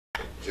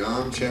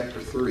John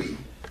chapter 3.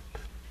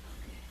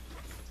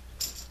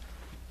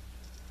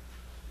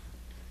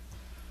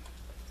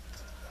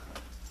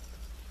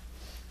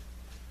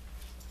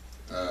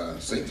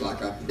 Seems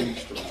like I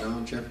preached from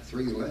John chapter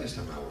 3 the last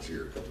time I was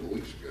here a couple of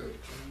weeks ago.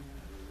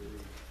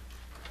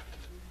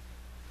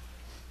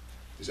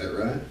 Is that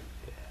right?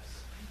 Yes.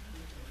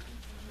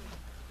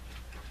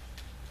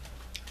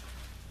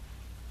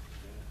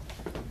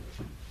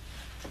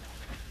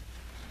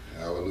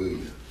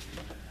 Hallelujah.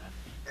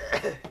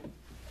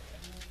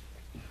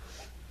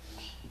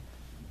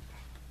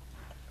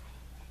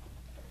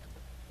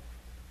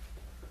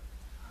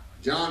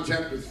 John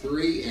chapter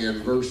 3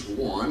 and verse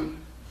 1.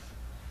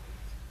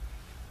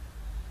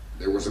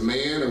 There was a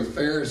man of the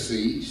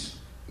Pharisees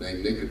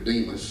named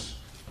Nicodemus,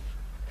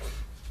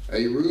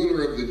 a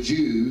ruler of the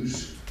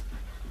Jews.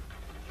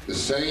 The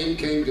same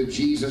came to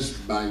Jesus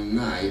by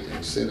night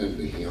and said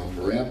unto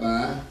him,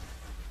 Rabbi,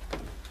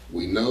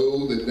 we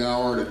know that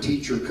thou art a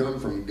teacher come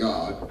from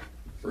God,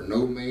 for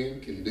no man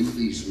can do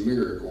these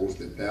miracles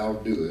that thou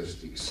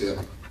doest,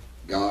 except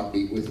God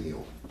be with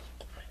him.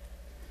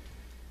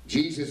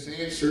 Jesus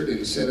answered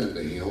and said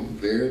unto him,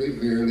 Verily,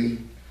 verily,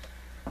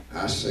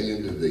 I say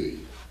unto thee,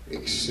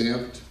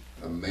 except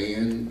a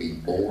man be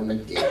born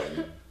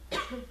again,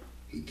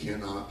 he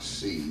cannot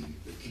see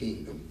the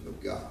kingdom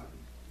of God.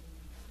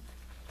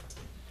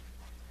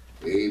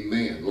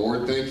 Amen.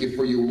 Lord, thank you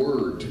for your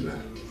word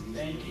tonight.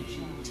 Thank you,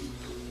 Jesus.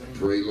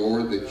 Pray,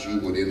 Lord, that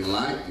you would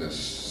enlighten us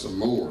some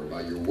more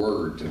by your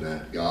word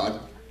tonight, God.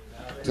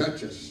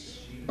 Touch us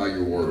by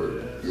your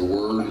word. Your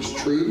word is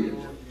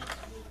true,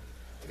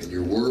 and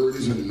your word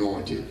is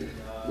anointed.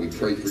 We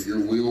pray for your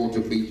will to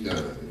be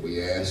done.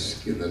 We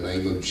ask in the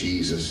name of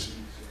Jesus.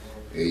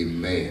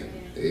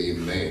 Amen.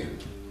 Amen.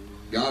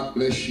 God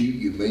bless you.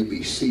 You may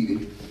be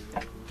seated.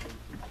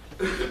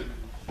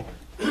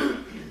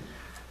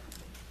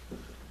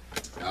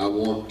 I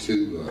want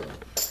to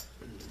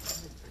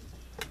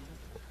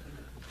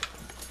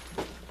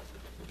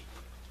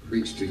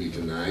preach to you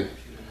tonight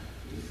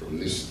from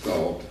this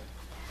thought,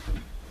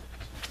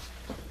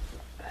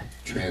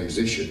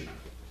 transition.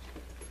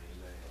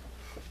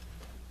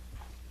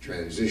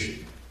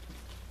 Transition.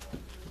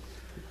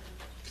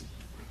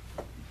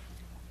 I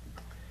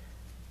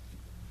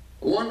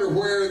wonder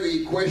where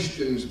the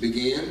questions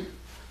began.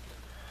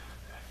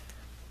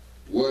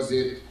 Was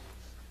it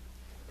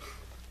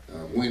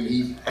when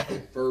he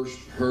first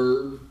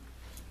heard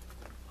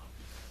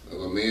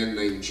of a man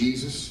named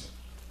Jesus?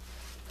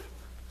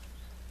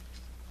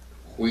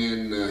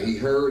 When he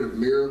heard of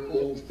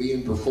miracles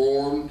being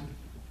performed?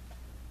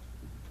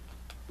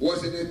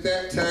 Was it at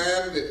that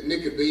time that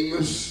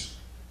Nicodemus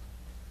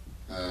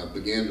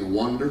began to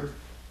wonder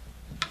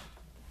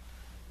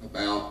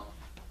about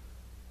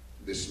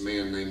this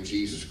man named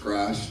Jesus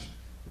Christ?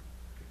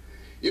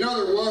 You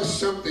know, there was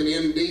something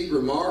indeed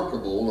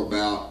remarkable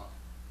about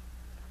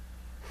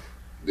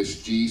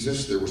this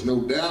Jesus. There was no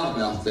doubt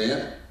about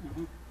that.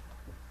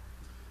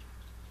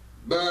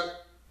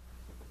 But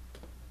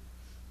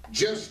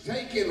just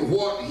taking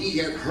what he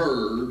had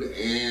heard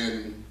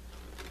and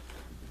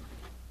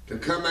to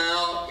come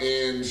out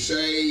and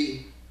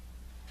say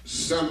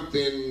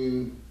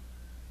something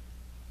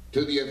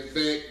to the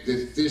effect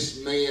that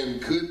this man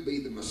could be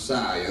the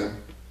Messiah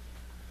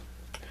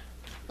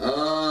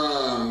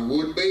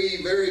would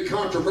be very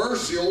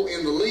controversial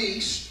in the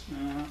least.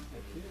 And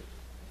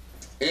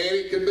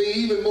it could be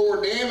even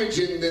more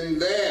damaging than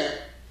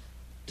that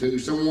to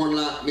someone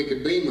like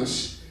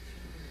Nicodemus.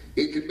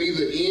 It could be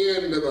the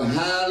end of a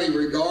highly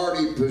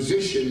regarded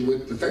position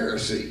with the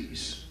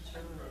Pharisees.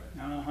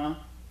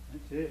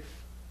 That's it.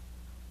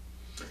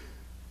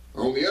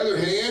 On the other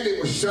hand,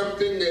 it was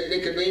something that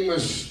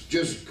Nicodemus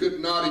just could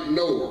not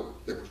ignore.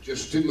 There was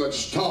just too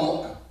much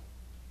talk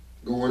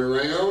going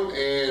around,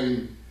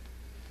 and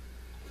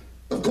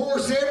of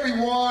course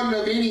everyone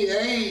of any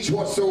age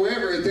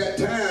whatsoever at that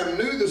time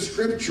knew the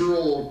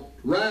scriptural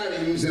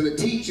writings and the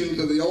teachings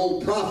of the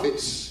old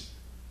prophets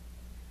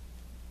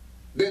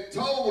that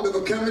told of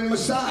a coming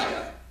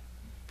Messiah.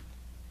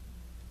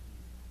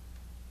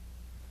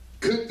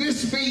 Could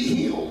this be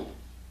him?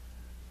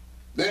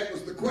 That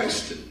was the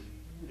question.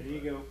 There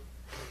you go.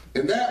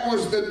 And that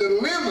was the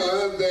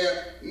dilemma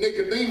that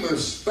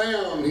Nicodemus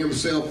found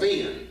himself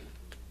in.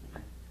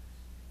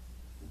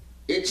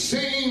 It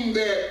seemed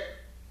that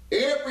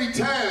every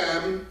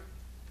time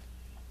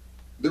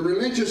the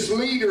religious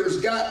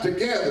leaders got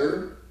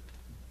together,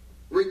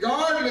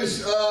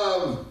 regardless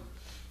of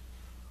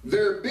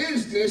their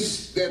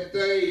business that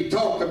they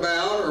talked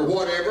about or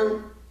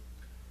whatever,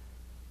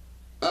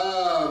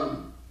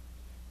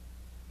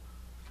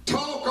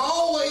 talk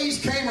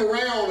always came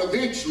around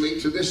eventually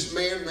to this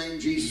man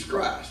named Jesus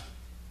Christ.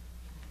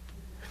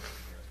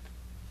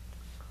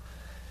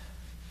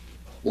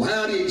 Well,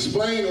 how do you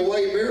explain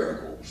away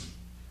miracles?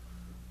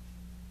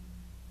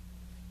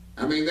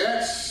 I mean,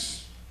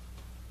 that's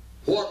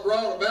what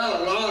brought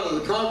about a lot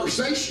of the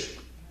conversation.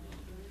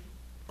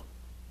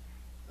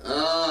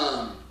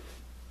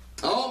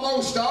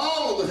 Almost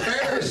all of the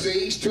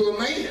Pharisees, to a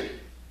man,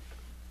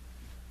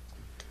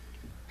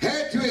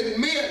 had to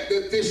admit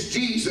that this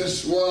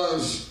Jesus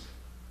was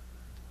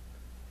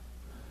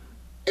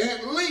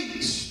at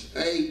least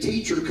a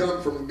teacher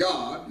come from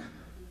God,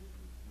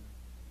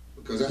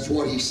 because that's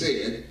what he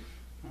said.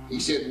 He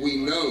said, we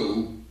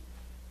know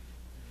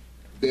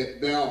that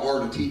thou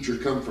art a teacher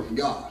come from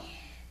God.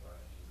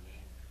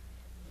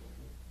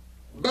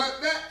 But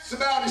that's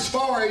about as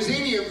far as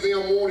any of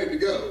them wanted to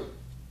go.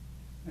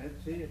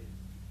 That's it.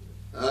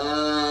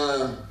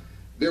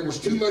 There was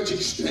too much at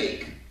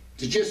stake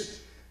to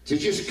just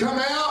come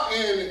out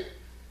and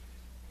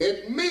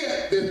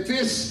admit that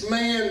this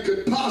man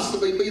could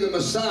possibly be the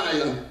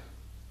Messiah.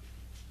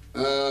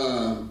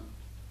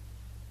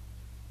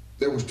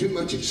 There was too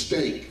much at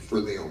stake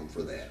for them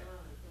for that.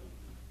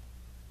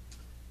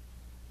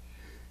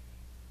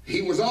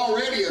 He was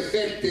already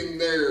affecting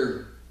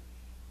their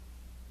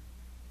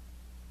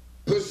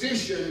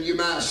position, you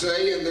might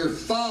say, and their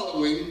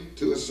following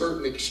to a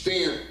certain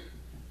extent,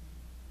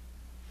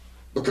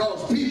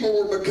 because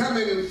people were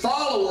becoming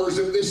followers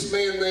of this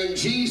man named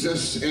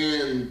Jesus,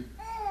 and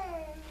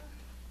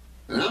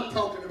I'm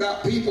talking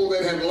about people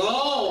that had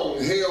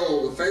long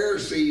held the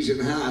Pharisees in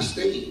high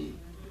esteem,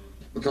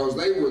 because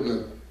they were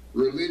the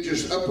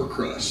religious upper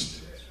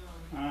crust.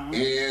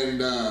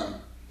 And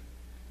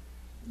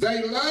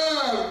they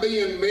loved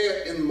being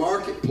met in the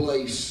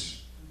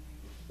marketplace,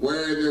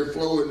 wearing their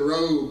flowing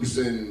robes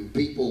and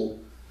people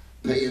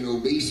paying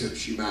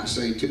obeisance, you might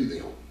say, to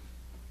them.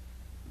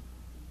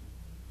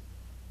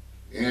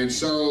 And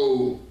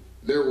so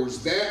there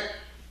was that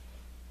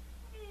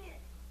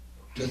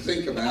to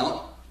think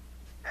about.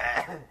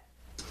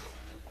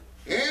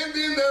 And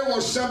then there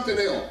was something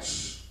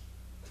else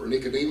for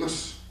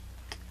Nicodemus.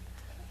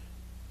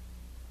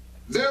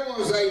 There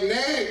was a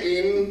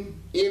nagging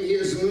in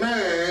his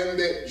mind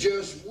that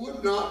just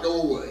would not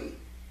go away.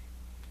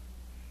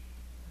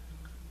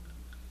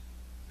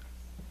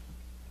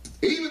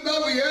 Even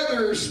though the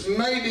others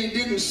maybe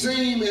didn't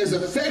seem as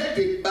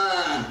affected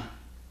by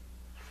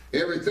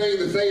everything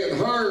that they had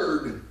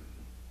heard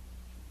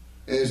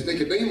as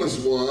Nicodemus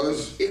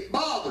was, it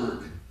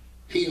bothered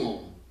him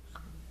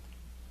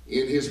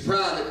in his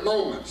private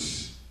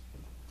moments.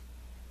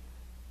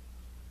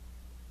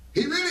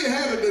 He really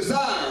had a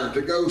desire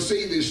to go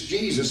see this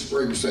Jesus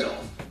for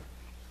himself.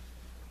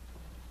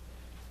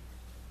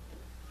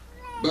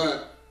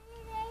 But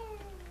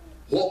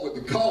what would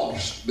the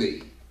cost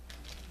be?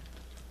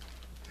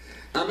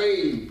 I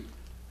mean,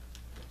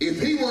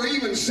 if he were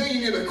even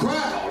seen in a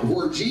crowd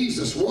where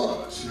Jesus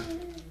was,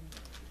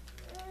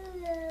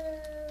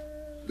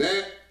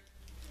 that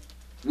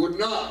would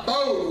not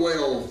bode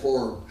well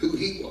for who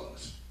he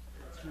was.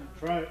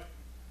 That's right.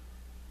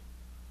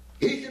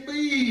 He could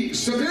be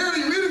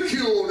severely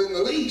ridiculed in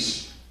the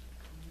least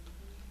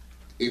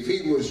if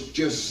he was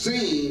just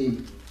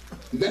seen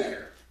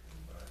there.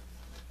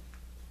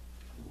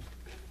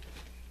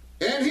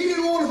 And he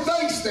didn't want to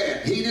face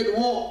that. He didn't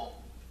want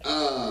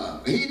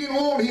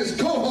his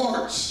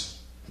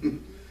cohorts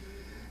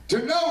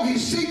to know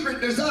his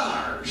secret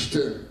desires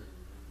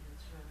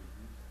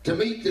to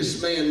meet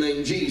this man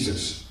named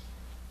Jesus.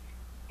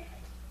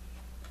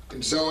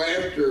 And so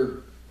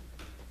after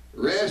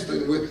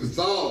wrestling with the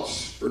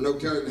thoughts for no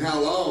telling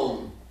how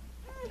long,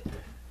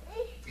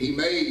 he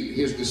made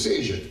his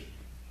decision.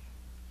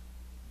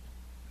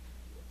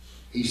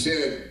 He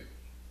said,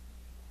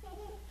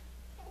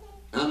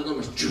 I'm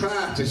going to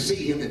try to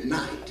see him at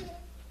night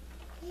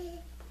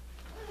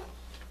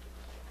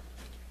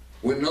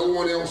when no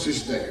one else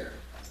is there.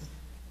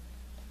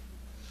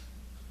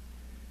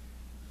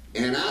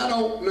 And I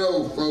don't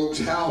know, folks,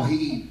 how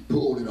he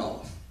pulled it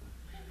off.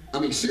 I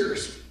mean,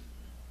 seriously.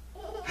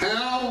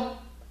 How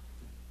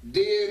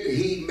did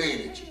he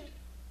manage it?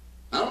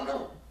 I don't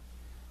know.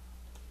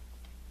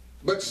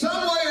 But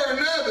some way or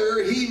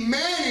another, he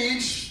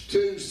managed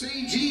to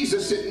see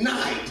Jesus at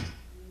night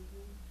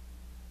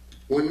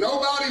when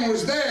nobody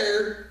was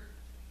there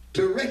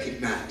to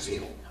recognize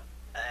him.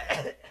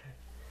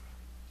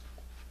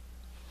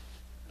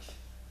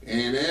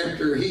 And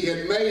after he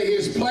had made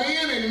his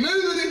plan and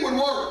knew that it would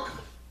work,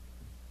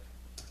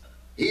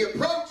 he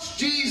approached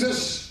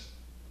Jesus,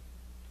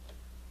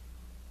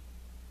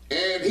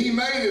 and he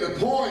made it a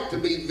point to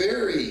be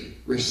very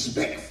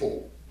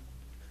respectful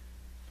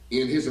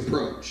in his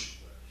approach.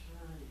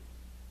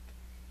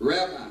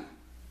 Rabbi,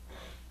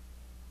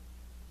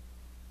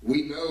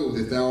 we know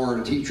that thou art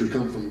a teacher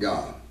come from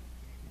God.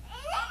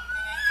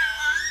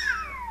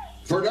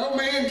 For no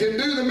man can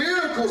do the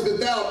miracles that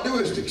thou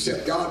doest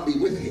except God be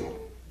with him.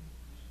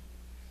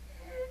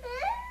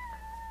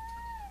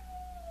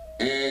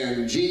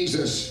 And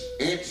Jesus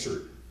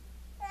answered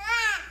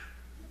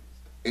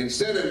and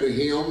said unto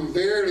him,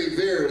 Verily,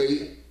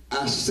 verily,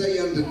 I say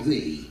unto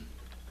thee,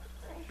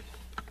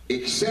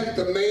 except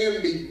a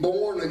man be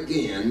born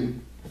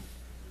again,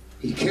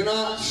 he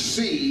cannot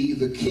see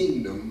the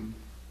kingdom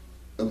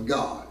of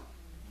God.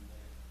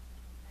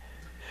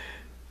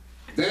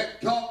 That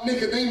caught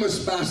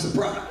Nicodemus by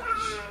surprise.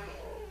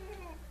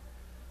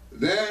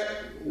 That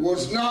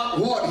was not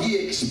what he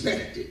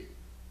expected.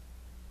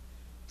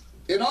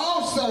 It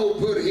also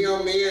put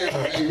him in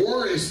a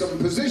worrisome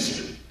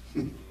position.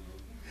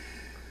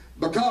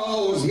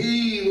 because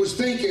he was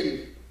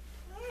thinking,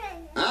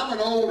 I'm an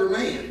older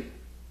man,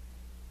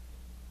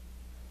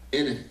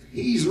 and if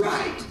he's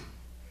right,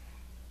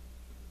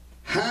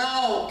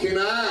 how can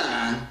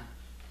I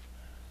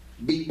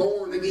be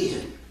born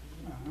again?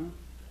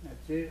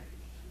 That's it.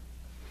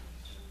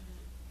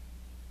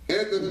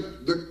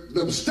 And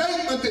the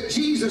statement that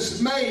Jesus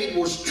made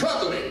was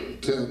troubling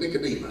to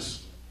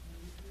Nicodemus.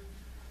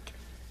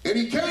 And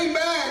he came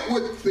back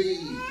with the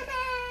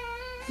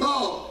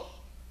thought,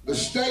 the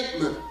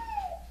statement,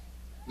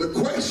 the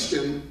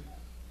question,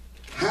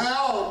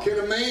 how can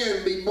a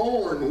man be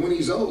born when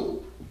he's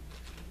old?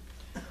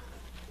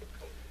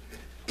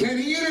 Can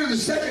he enter the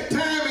second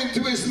time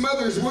into his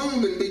mother's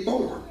womb and be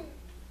born?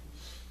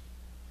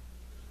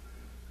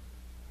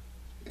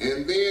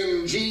 And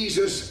then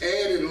Jesus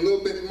added a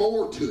little bit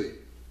more to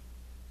it.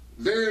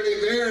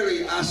 Verily,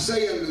 verily, I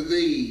say unto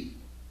thee,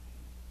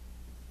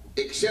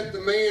 except a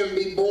man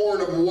be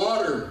born of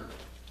water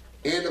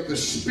and of the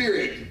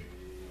Spirit,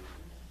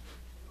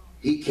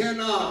 he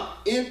cannot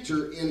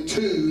enter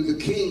into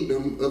the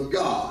kingdom of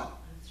God.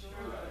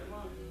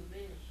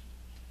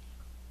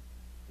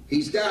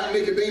 He's got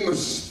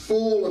Nicodemus'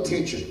 full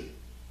attention.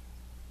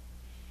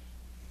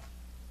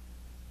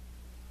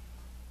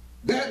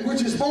 That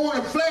which is born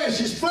of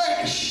flesh is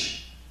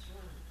flesh,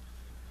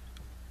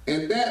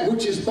 and that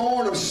which is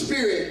born of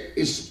spirit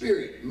is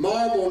spirit.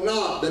 Marvel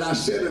not that I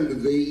said unto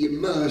thee, you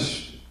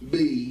must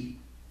be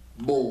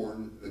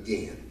born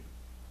again.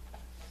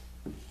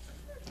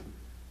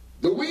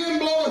 The wind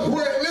bloweth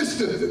where it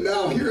listeth, and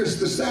thou hearest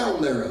the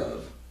sound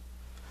thereof,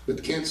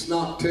 but canst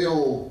not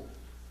tell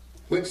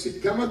whence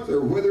it cometh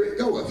or whither it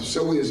goeth.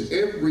 So is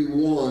every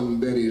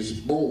one that is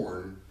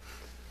born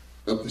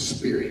of the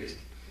Spirit.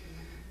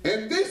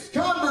 And this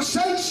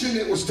conversation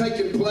that was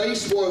taking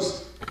place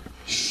was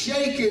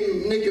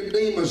shaking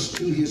Nicodemus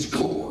to his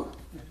core.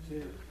 That's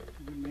it.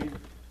 Amen.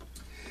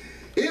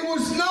 It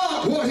was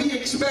not what he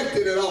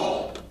expected at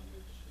all.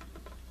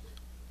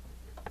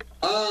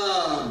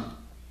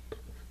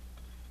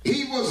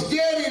 He was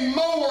getting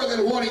more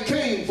than what he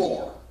came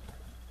for,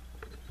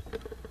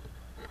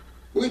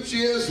 which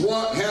is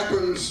what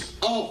happens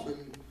often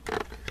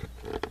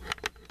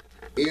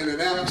in an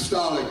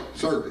apostolic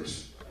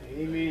service.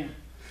 Amen.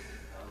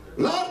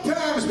 A lot of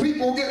times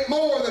people get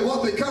more than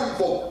what they come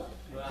for.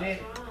 That's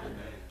it.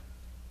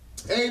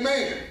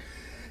 Amen.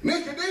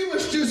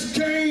 Nicodemus just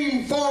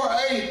came for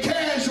a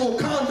casual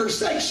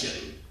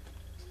conversation.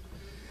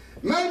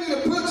 Maybe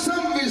to put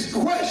some of his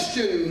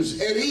questions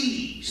at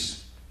ease.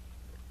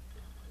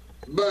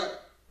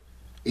 But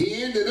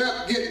he ended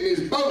up getting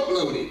his boat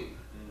loaded.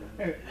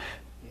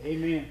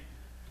 Amen.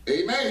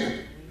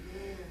 Amen.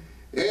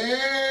 And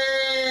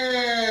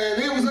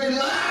it was a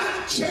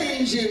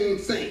life-changing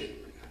thing.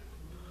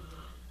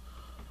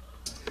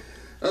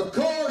 Of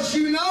course,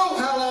 you know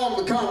how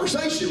long the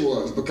conversation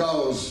was,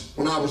 because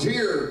when I was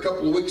here a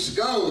couple of weeks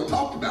ago, I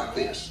talked about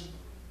this.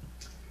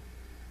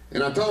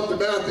 And I talked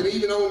about that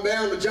even on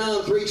down to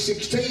John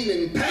 3:16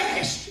 and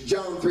past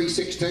John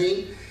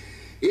 3:16,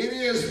 it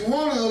is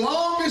one of the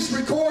longest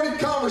recorded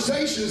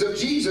conversations of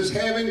Jesus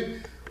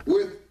having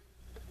with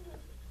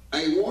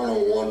a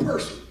one-on-one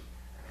person.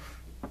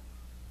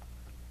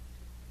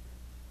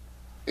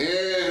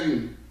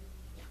 And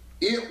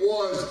it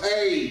was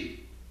a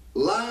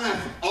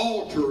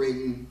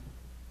life-altering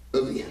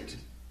event.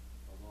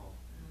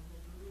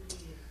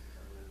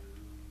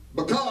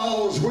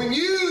 Because when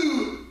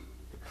you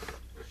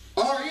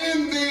are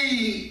in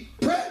the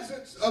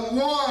presence of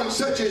one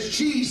such as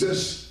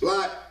Jesus,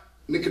 like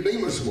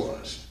Nicodemus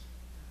was,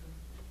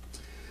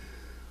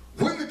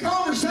 when the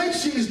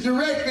conversation is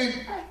directed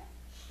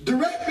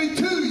directly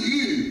to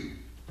you,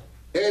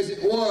 as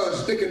it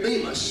was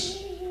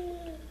Nicodemus,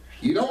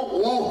 you don't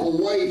walk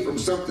away from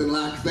something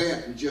like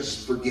that and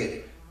just forget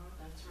it.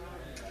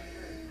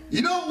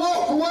 You don't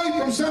walk away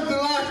from something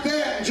like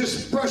that and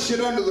just brush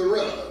it under the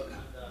rug.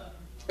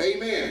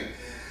 Amen.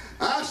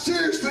 I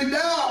seriously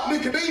doubt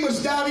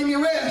Nicodemus got any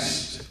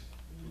rest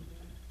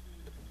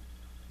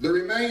the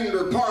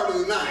remainder part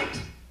of the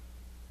night.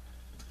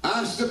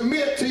 I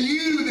submit to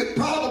you that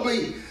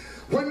probably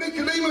when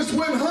Nicodemus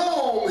went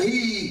home,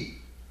 he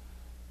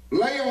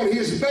lay on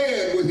his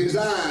bed with his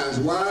eyes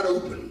wide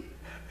open,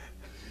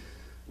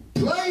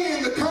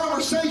 playing the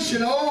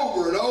conversation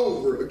over and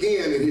over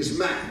again in his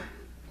mind,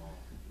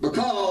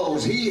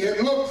 because he had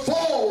looked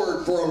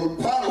forward for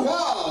quite a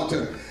while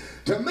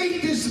to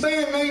meet this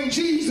man named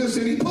Jesus,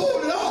 and he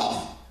pulled it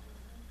off.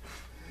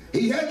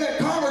 He had that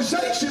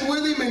conversation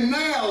with him, and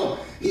now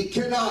he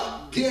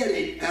cannot get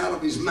it out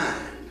of his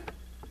mind.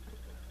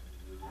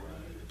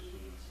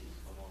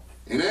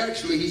 And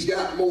actually, he's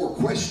got more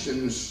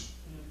questions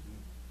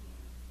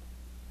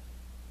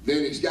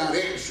than he's got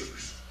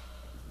answers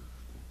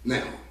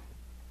now.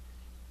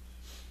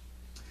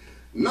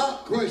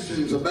 Not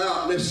questions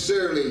about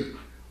necessarily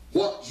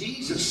what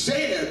Jesus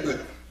said,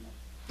 but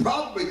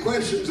probably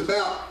questions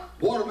about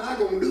what am I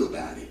going to do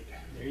about it.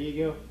 There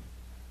you go.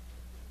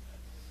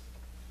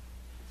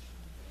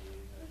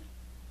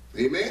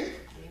 Amen?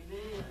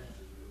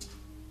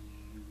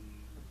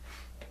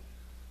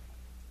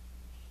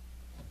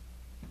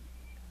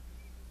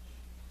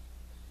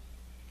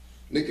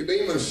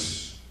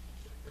 Nicodemus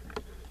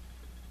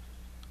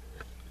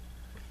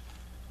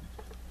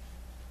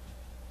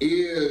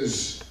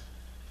is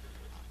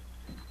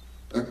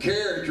a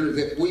character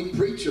that we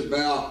preach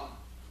about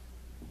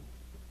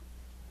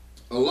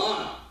a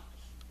lot.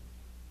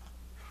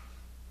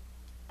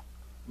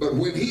 But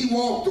when he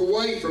walked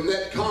away from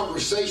that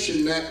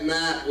conversation that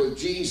night with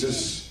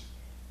Jesus,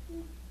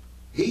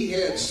 he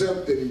had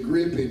something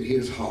gripping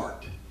his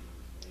heart.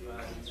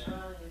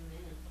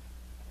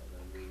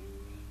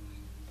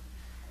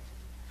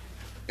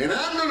 And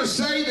I'm going to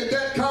say that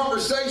that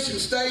conversation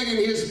stayed in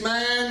his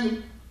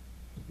mind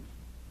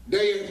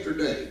day after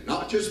day.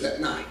 Not just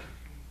that night.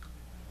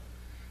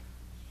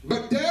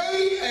 But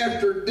day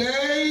after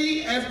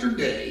day after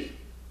day.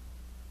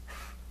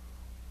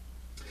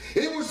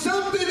 It was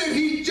something that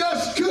he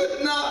just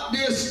could not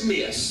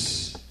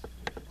dismiss.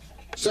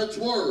 Such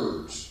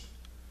words.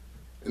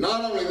 And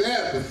not only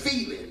that, the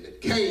feeling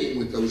that came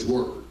with those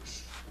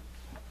words.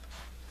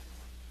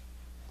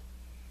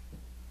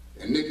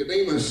 And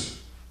Nicodemus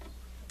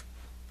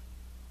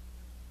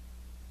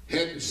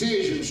had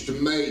decisions to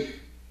make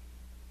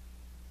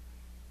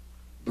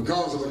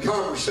because of a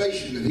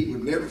conversation that he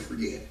would never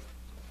forget.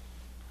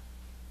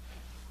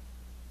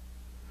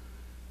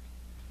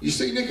 You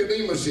see,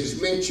 Nicodemus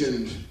is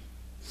mentioned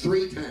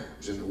 3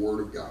 times in the Word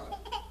of God.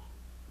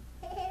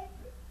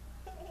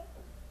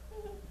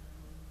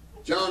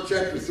 John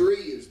chapter 3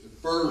 is the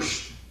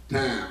first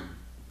time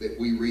that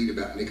we read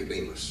about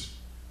Nicodemus.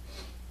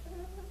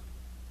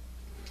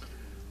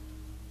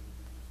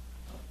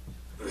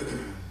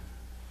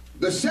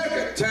 The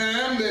second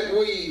time that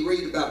we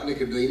read about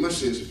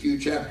Nicodemus is a few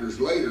chapters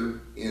later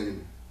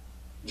in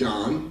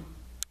John.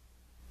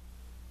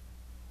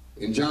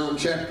 In John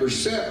chapter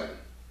 7.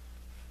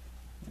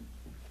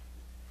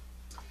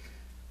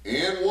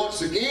 And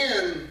once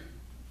again,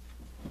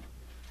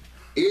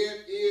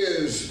 it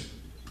is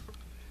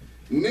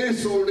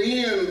nestled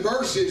in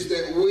verses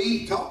that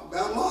we talk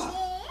about a lot.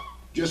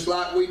 Just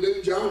like we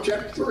do John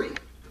chapter 3.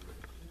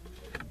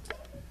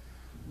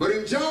 But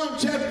in John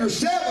chapter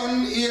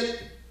 7,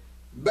 it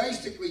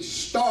basically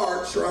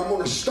starts, or I'm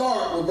going to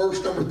start with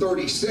verse number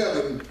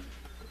 37,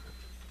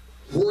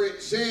 where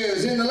it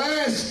says, "In the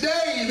last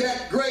day,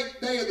 that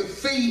great day of the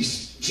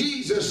feast,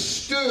 Jesus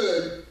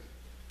stood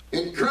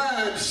and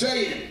cried,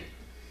 saying,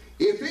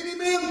 If any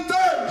man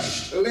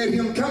thirst, let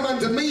him come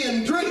unto me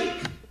and drink.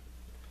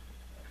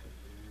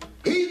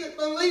 He that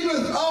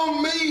believeth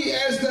on me,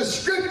 as the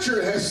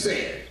Scripture has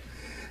said,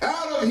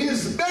 out of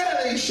his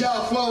belly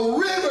shall flow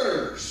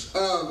rivers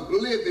of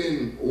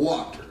living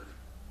water."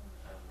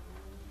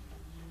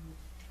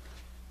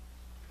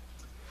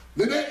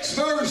 The next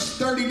verse,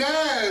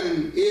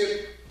 39,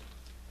 it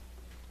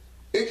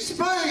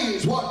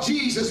explains what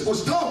Jesus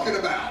was talking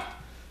about.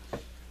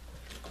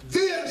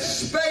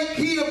 "This spake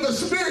he of the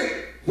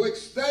Spirit,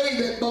 which they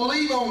that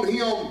believe on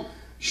him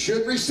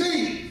should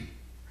receive.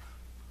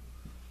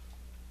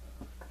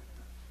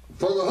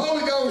 For the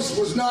Holy Ghost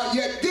was not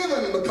yet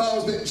given,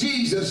 because that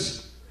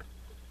Jesus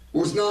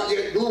was not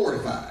yet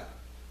glorified."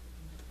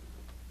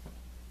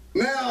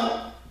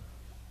 Now,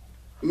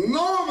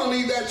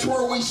 normally that's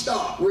where we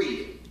stop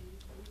reading.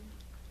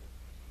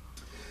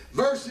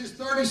 Verses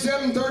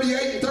 37,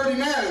 38, and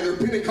 39, they're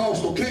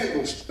Pentecostal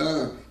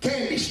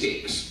candy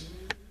sticks.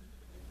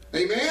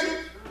 Amen?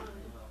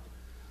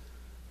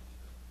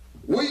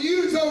 We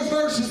use those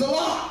verses a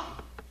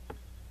lot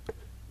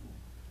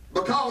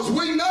because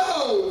we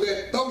know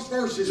that those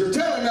verses are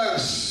telling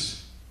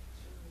us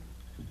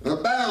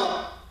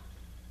about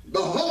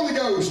the Holy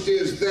Ghost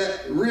is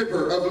that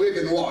river of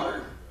living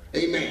water.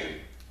 Amen.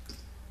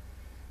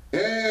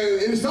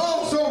 And it's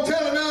also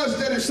telling us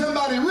that if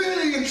somebody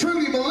really and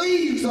truly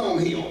believes on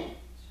him,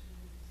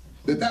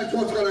 that that's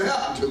what's going to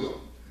happen to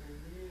them.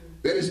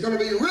 That it's going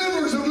to be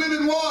rivers of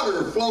living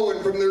water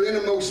flowing from their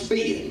innermost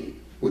being,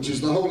 which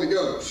is the Holy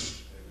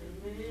Ghost.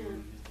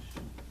 Amen.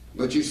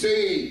 But you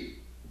see,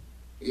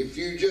 if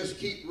you just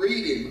keep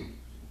reading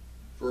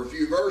for a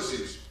few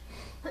verses,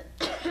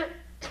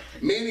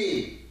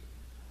 many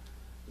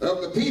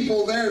of the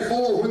people,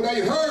 therefore, when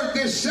they heard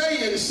this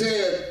saying,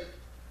 said,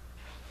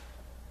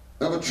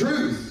 "Of a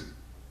truth,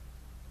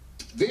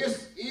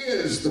 this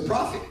is the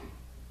prophet."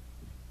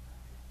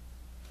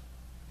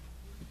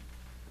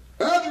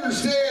 Others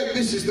said,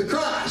 "This is the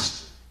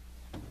Christ."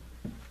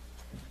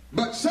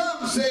 But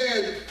some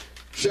said,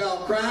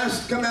 "Shall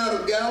Christ come out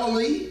of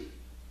Galilee?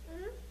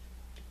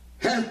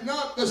 Hath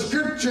not the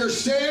Scripture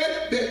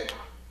said that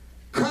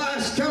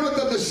Christ cometh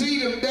of the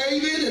seed of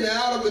David, and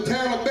out of the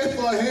town of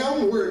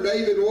Bethlehem, where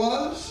David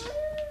was?"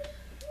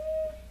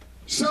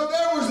 So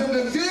there was a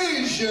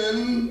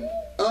division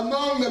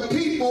among the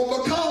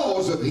people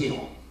because of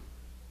him.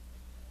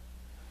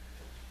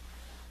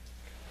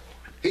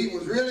 He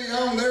was really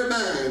on their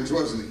minds,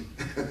 wasn't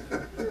he?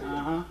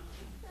 Uh-huh.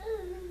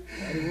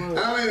 I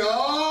mean,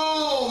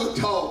 all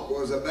the talk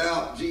was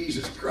about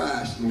Jesus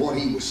Christ and what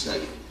he was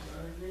saying.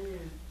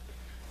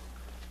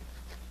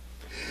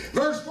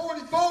 Verse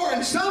 44,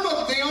 "And some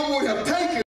of them would have